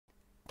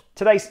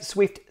Today's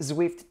Swift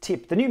Zwift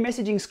Tip, the new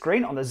messaging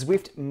screen on the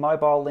Zwift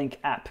Mobile Link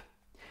app.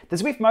 The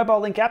Zwift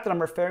Mobile Link app that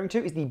I'm referring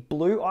to is the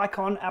blue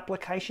icon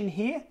application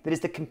here. That is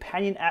the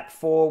companion app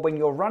for when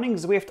you're running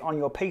Zwift on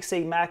your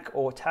PC, Mac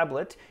or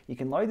tablet. You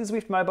can load the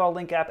Zwift Mobile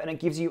Link app and it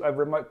gives you a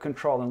remote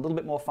control and a little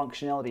bit more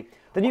functionality.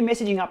 The new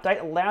messaging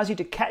update allows you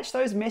to catch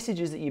those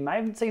messages that you may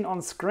have seen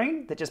on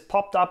screen that just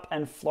popped up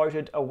and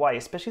floated away,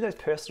 especially those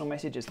personal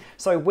messages.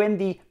 So when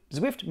the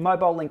Zwift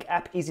Mobile Link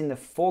app is in the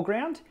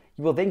foreground,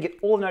 you will then get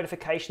all the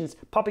notifications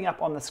popping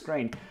up on the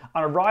screen.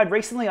 On a ride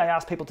recently, I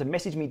asked people to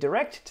message me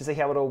direct to see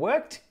how it all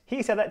worked.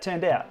 Here's how that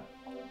turned out.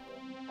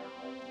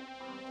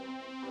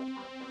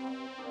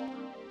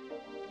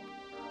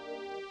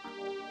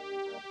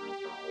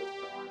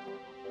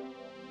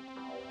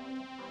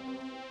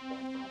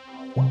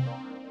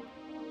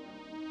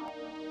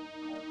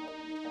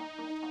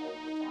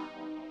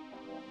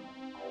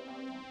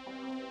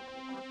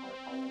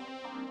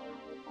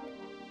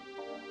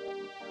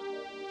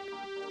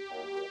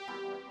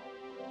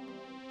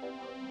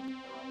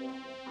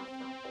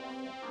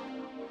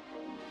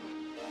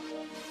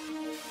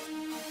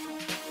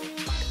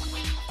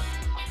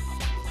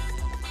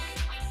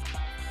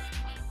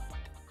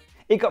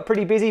 It got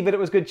pretty busy, but it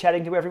was good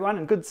chatting to everyone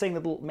and good seeing the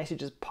little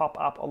messages pop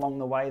up along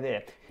the way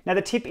there. Now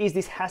the tip is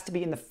this has to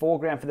be in the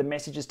foreground for the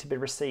messages to be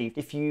received.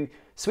 If you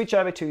switch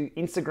over to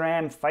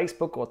Instagram,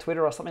 Facebook or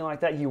Twitter or something like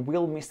that, you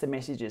will miss the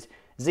messages.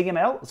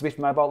 ZML, Zwift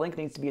Mobile Link,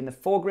 needs to be in the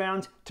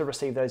foreground to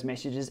receive those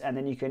messages and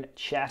then you can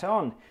chat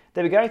on.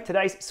 There we go,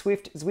 today's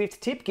Swift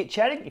Zwift tip. Get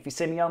chatting. If you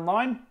see me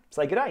online,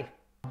 say good day.